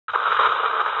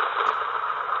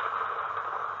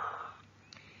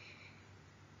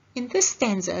In this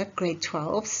stanza, grade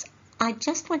 12s, I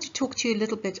just want to talk to you a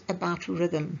little bit about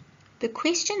rhythm. The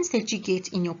questions that you get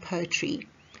in your poetry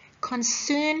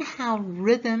concern how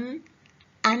rhythm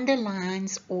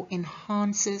underlines or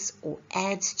enhances or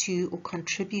adds to or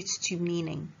contributes to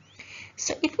meaning.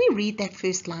 So if we read that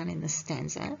first line in the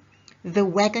stanza, the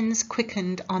wagons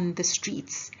quickened on the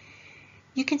streets,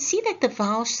 you can see that the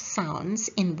vowel sounds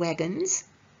in wagons,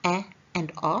 a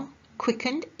and a,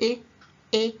 quickened, e,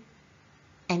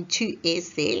 and two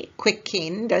is there,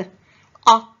 quickened,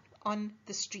 on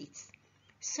the streets.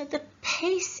 So the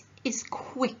pace is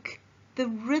quick, the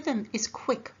rhythm is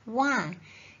quick. Why?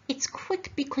 It's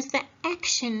quick because the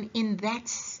action in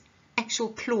that actual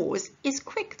clause is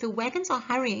quick. The wagons are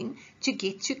hurrying to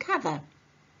get to cover.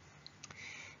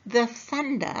 The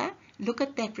thunder, look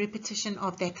at that repetition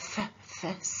of that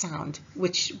f sound,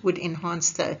 which would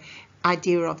enhance the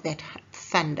idea of that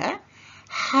thunder.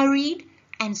 Hurried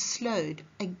and slowed.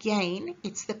 Again,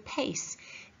 it's the pace.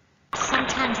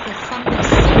 Sometimes the thunder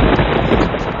seemed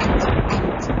quick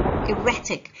and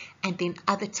erratic, and then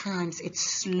other times it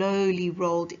slowly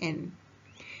rolled in.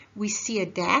 We see a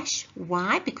dash.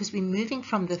 Why? Because we're moving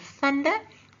from the thunder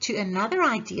to another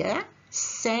idea,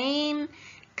 same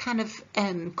kind of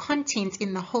content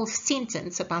in the whole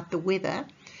sentence about the weather.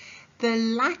 The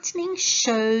lightning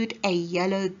showed a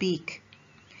yellow beak.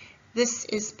 This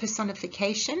is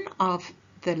personification of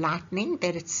the lightning,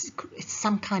 that it's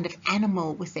some kind of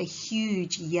animal with a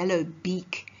huge yellow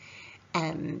beak,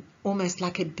 almost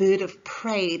like a bird of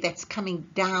prey that's coming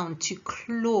down to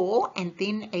claw, and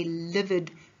then a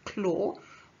livid claw,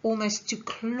 almost to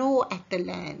claw at the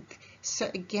land. So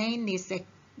again, there's that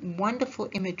wonderful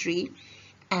imagery,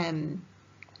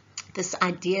 this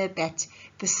idea that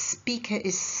the speaker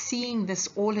is seeing this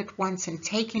all at once and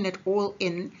taking it all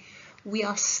in. We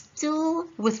are still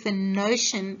with the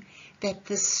notion that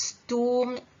the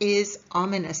storm is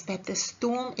ominous, that the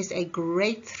storm is a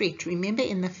great threat. Remember,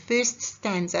 in the first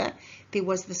stanza, there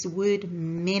was this word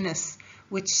menace,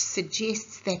 which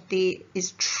suggests that there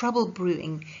is trouble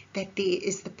brewing, that there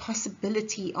is the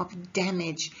possibility of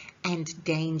damage and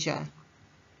danger.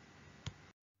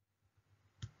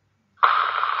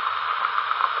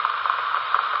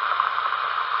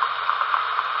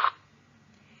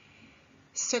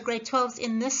 So grade 12s,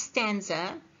 in this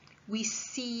stanza, we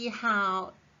see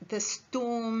how the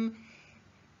storm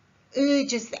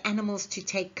urges the animals to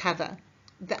take cover.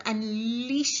 The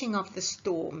unleashing of the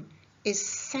storm is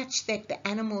such that the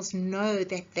animals know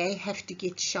that they have to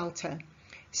get shelter.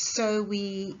 So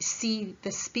we see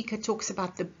the speaker talks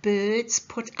about the birds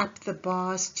put up the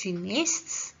bars to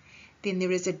nests. Then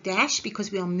there is a dash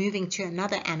because we are moving to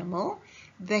another animal.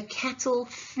 The cattle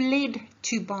fled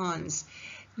to barns.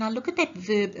 Now look at that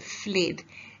verb fled.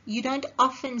 You don't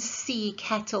often see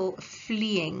cattle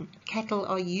fleeing. Cattle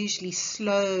are usually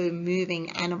slow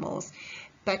moving animals.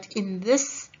 But in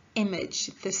this image,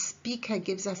 the speaker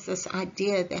gives us this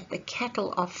idea that the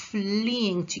cattle are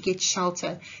fleeing to get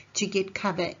shelter, to get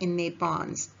cover in their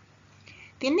barns.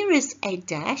 Then there is a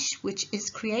dash, which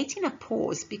is creating a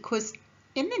pause, because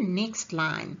in the next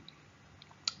line,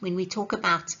 when we talk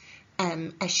about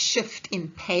a shift in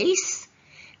pace,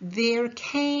 there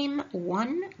came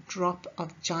one drop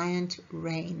of giant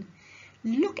rain.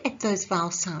 Look at those vowel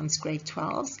sounds, grade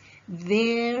 12s.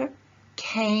 There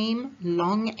came,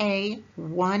 long A,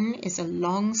 one is a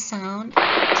long sound,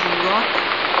 drop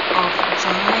of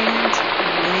giant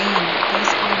rain.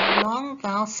 Those are long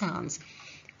vowel sounds.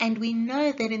 And we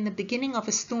know that in the beginning of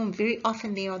a storm, very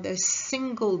often there are those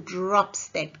single drops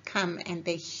that come, and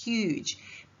they're huge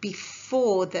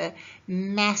before the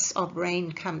mass of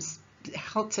rain comes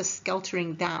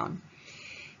helter-skeltering down.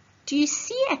 Do you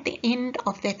see at the end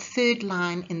of that third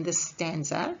line in this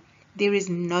stanza, there is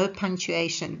no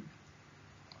punctuation.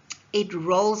 It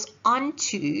rolls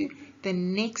onto the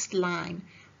next line.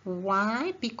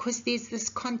 Why? Because there's this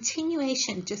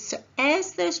continuation. Just so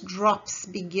as those drops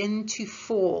begin to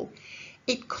fall,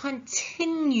 it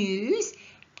continues,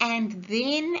 and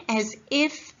then as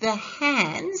if the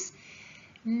hands.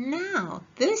 Now,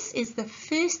 this is the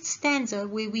first stanza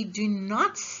where we do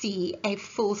not see a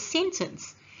full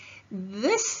sentence.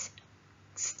 This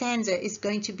stanza is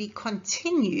going to be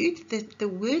continued. The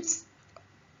words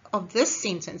of this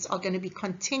sentence are going to be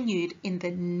continued in the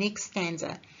next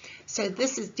stanza. So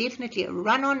this is definitely a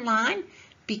run-on line,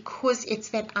 because it's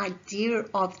that idea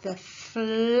of the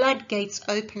floodgates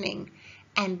opening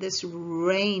and this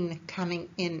rain coming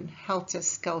in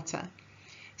helter-skelter.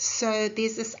 So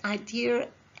there's this idea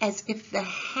as if the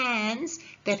hands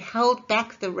that held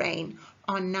back the rain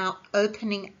are now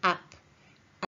opening up